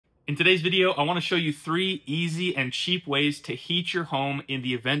In today's video, I want to show you 3 easy and cheap ways to heat your home in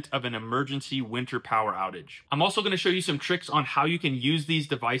the event of an emergency winter power outage. I'm also going to show you some tricks on how you can use these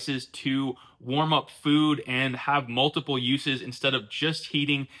devices to warm up food and have multiple uses. Instead of just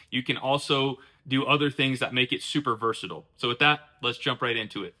heating, you can also do other things that make it super versatile. So with that, let's jump right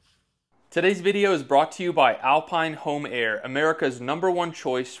into it. Today's video is brought to you by Alpine Home Air, America's #1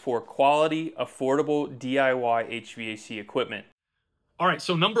 choice for quality, affordable DIY HVAC equipment. All right,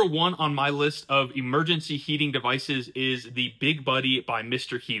 so number 1 on my list of emergency heating devices is the Big Buddy by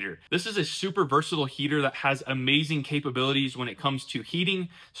Mr. Heater. This is a super versatile heater that has amazing capabilities when it comes to heating.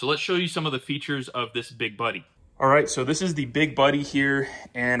 So let's show you some of the features of this Big Buddy. All right, so this is the Big Buddy here,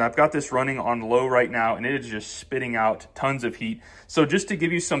 and I've got this running on low right now, and it is just spitting out tons of heat. So just to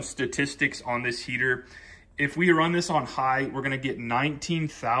give you some statistics on this heater, if we run this on high, we're gonna get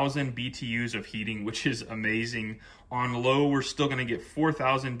 19,000 BTUs of heating, which is amazing. On low, we're still gonna get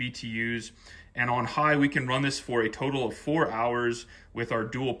 4,000 BTUs. And on high, we can run this for a total of 4 hours with our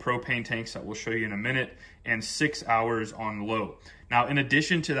dual propane tanks that we'll show you in a minute, and 6 hours on low. Now, in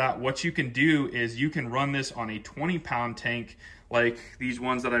addition to that, what you can do is you can run this on a 20-pound tank like these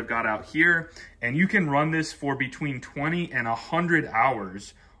ones that I've got out here, and you can run this for between 20 and 100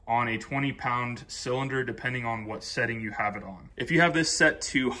 hours on a 20-pound cylinder, depending on what setting you have it on. If you have this set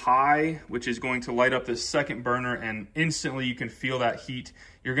to high, which is going to light up this second burner and instantly you can feel that heat,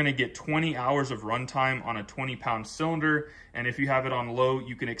 you're gonna get 20 hours of runtime on a 20-pound cylinder. And if you have it on low,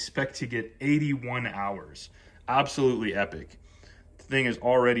 you can expect to get 81 hours. Absolutely epic. The thing is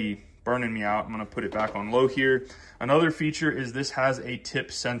already burning me out. I'm gonna put it back on low here. Another feature is this has a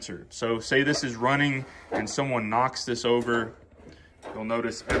tip sensor. So say this is running and someone knocks this over, you'll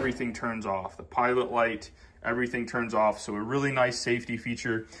notice everything turns off. The pilot light, everything turns off. So a really nice safety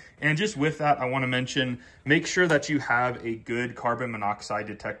feature. And just with that, I want to mention, make sure that you have a good carbon monoxide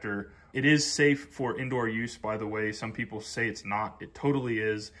detector. It is safe for indoor use, by the way. Some people say it's not. It totally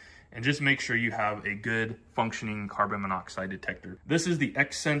is. And just make sure you have a good functioning carbon monoxide detector. This is the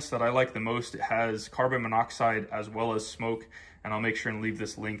X-Sense that I like the most. It has carbon monoxide as well as smoke, and I'll make sure and leave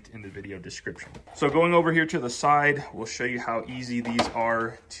this linked in the video description. So going over here to the side, we'll show you how easy these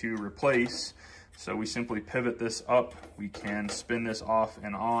are to replace. So we simply pivot this up, we can spin this off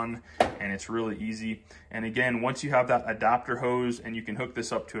and on, and it's really easy. And again, once you have that adapter hose and you can hook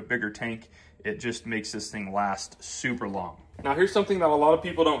this up to a bigger tank, it just makes this thing last super long. Now here's something that a lot of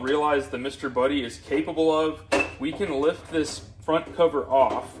people don't realize the Mr. Buddy is capable of. We can lift this front cover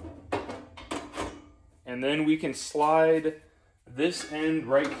off, and then we can slide this end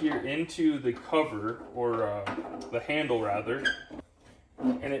right here into the cover, or the handle rather,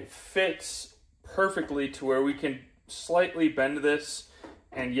 and it fits perfectly to where we can slightly bend this,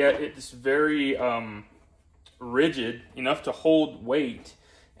 and yet it's very rigid enough to hold weight,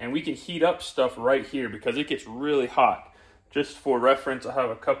 and we can heat up stuff right here because it gets really hot. Just for reference, I have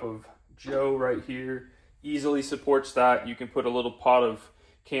a cup of Joe right here, easily supports that. You can put a little pot of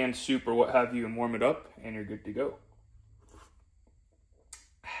canned soup or what have you and warm it up, and you're good to go.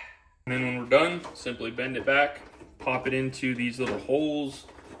 And then when we're done, simply bend it back, pop it into these little holes.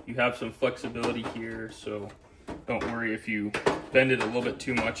 You have some flexibility here, so don't worry if you bend it a little bit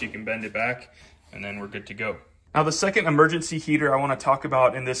too much, you can bend it back, and then we're good to go. Now the second emergency heater I want to talk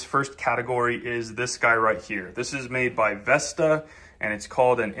about in this first category is this guy right here. This is made by Vesta, and it's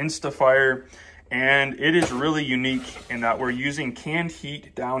called an Instafire. And it is really unique in that we're using canned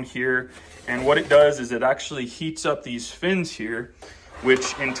heat down here. And what it does is it actually heats up these fins here,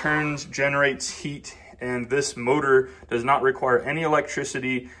 which in turn generates heat. And this motor does not require any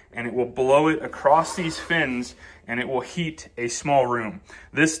electricity, and it will blow it across these fins and it will heat a small room.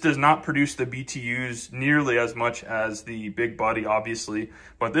 This does not produce the BTUs nearly as much as the Big Buddy, obviously,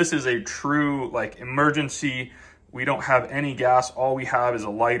 but this is a true like emergency. We don't have any gas, all we have is a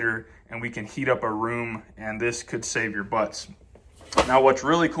lighter, and we can heat up a room, and this could save your butts. Now what's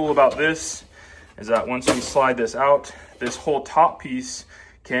really cool about this is that once we slide this out, this whole top piece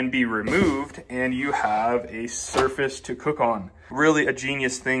can be removed and you have a surface to cook on. Really a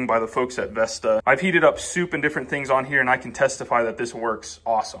genius thing by the folks at Vesta. I've heated up soup and different things on here, and I can testify that this works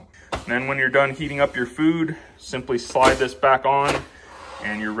awesome. And then when you're done heating up your food, simply slide this back on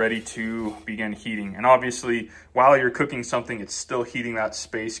and you're ready to begin heating. And obviously, while you're cooking something, it's still heating that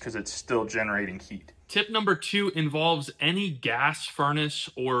space because it's still generating heat. Tip number 2 involves any gas furnace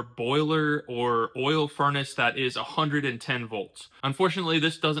or boiler or oil furnace that is 110 volts. Unfortunately,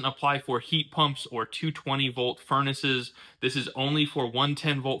 this doesn't apply for heat pumps or 220 volt furnaces. This is only for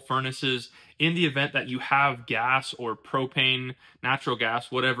 110 volt furnaces. in the event that you have gas or propane, natural gas,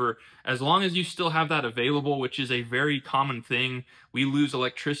 whatever, as long as you still have that available, which is a very common thing. We lose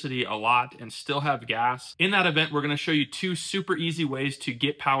electricity a lot and still have gas. In that event, we're going to show you 2 super easy ways to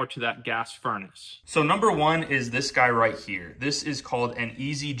get power to that gas furnace. So number 1 is this guy right here. This is called an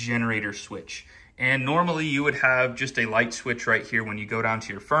easy generator switch. And normally you would have just a light switch right here when you go down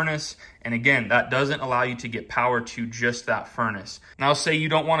to your furnace. And again, that doesn't allow you to get power to just that furnace. Now say you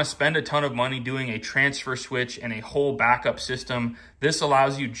don't want to spend a ton of money doing a transfer switch and a whole backup system. This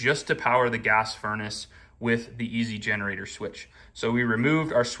allows you just to power the gas furnace with the easy generator switch. So we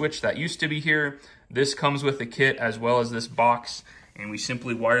removed our switch that used to be here. This comes with the kit as well as this box, and we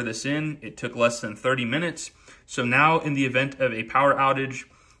simply wire this in. It took less than 30 minutes. So now in the event of a power outage,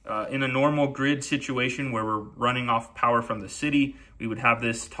 in a normal grid situation where we're running off power from the city, we would have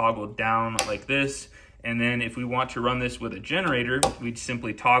this toggled down like this. And then if we want to run this with a generator, we'd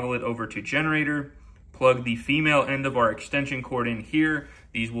simply toggle it over to generator, plug the female end of our extension cord in here.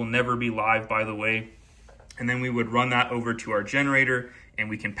 These will never be live, by the way. And then we would run that over to our generator and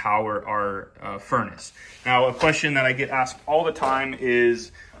we can power our furnace. Now, a question that I get asked all the time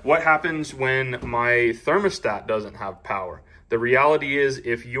is, what happens when my thermostat doesn't have power? The reality is,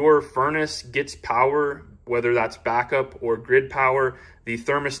 if your furnace gets power, whether that's backup or grid power, the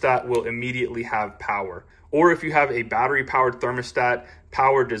thermostat will immediately have power. Or if you have a battery powered thermostat,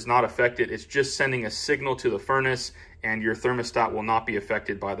 power does not affect it. It's just sending a signal to the furnace and your thermostat will not be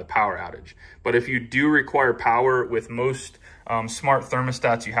affected by the power outage. But if you do require power, with most smart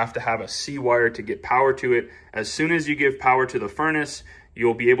thermostats, you have to have a C wire to get power to it. As soon as you give power to the furnace,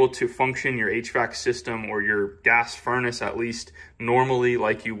 you'll be able to function your HVAC system or your gas furnace at least normally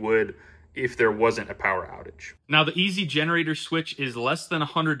like you would if there wasn't a power outage. Now, the easy generator switch is less than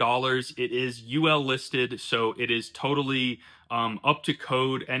 $100. It is UL listed, so it is totally up to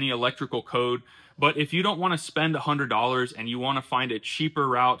code, any electrical code. But if you don't want to spend $100 and you want to find a cheaper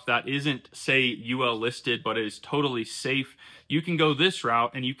route that isn't, say, UL listed, but is totally safe, you can go this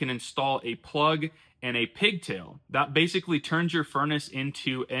route and you can install a plug and a pigtail. That basically turns your furnace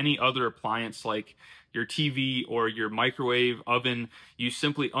into any other appliance like your TV or your microwave oven. You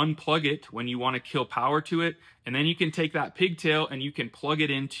simply unplug it when you want to kill power to it, and then you can take that pigtail and you can plug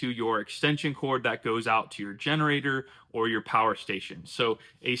it into your extension cord that goes out to your generator or your power station. So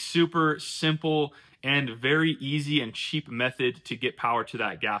a super simple and very easy and cheap method to get power to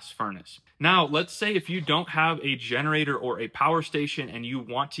that gas furnace. Now, let's say if you don't have a generator or a power station and you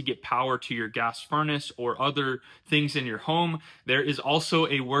want to get power to your gas furnace or other things in your home, there is also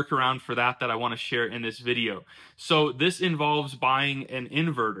a workaround for that I want to share in this video. So this involves buying an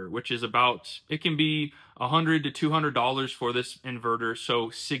inverter, which is about, it can be $100 to $200 for this inverter, so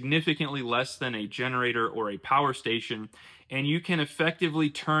significantly less than a generator or a power station. And you can effectively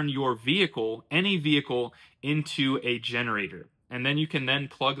turn your vehicle, any vehicle, into a generator. And then you can then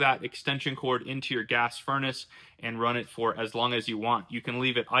plug that extension cord into your gas furnace and run it for as long as you want. You can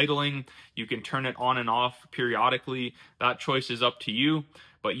leave it idling, you can turn it on and off periodically. That choice is up to you,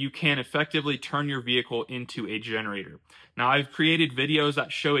 but you can effectively turn your vehicle into a generator. Now, I've created videos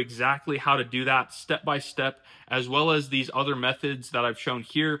that show exactly how to do that step by step, as well as these other methods that I've shown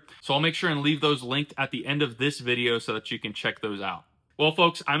here. So I'll make sure and leave those linked at the end of this video so that you can check those out. Well,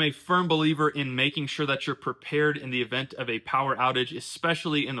 folks, I'm a firm believer in making sure that you're prepared in the event of a power outage,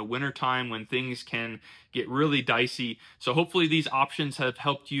 especially in the wintertime when things can get really dicey. So hopefully these options have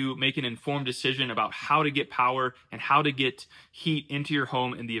helped you make an informed decision about how to get power and how to get heat into your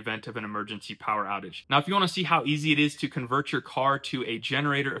home in the event of an emergency power outage. Now, if you want to see how easy it is to convert your car to a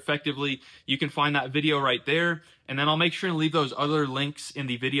generator effectively, you can find that video right there. And then I'll make sure and leave those other links in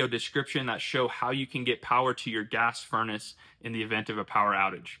the video description that show how you can get power to your gas furnace in the event of a power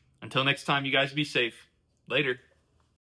outage. Until next time, you guys be safe. Later.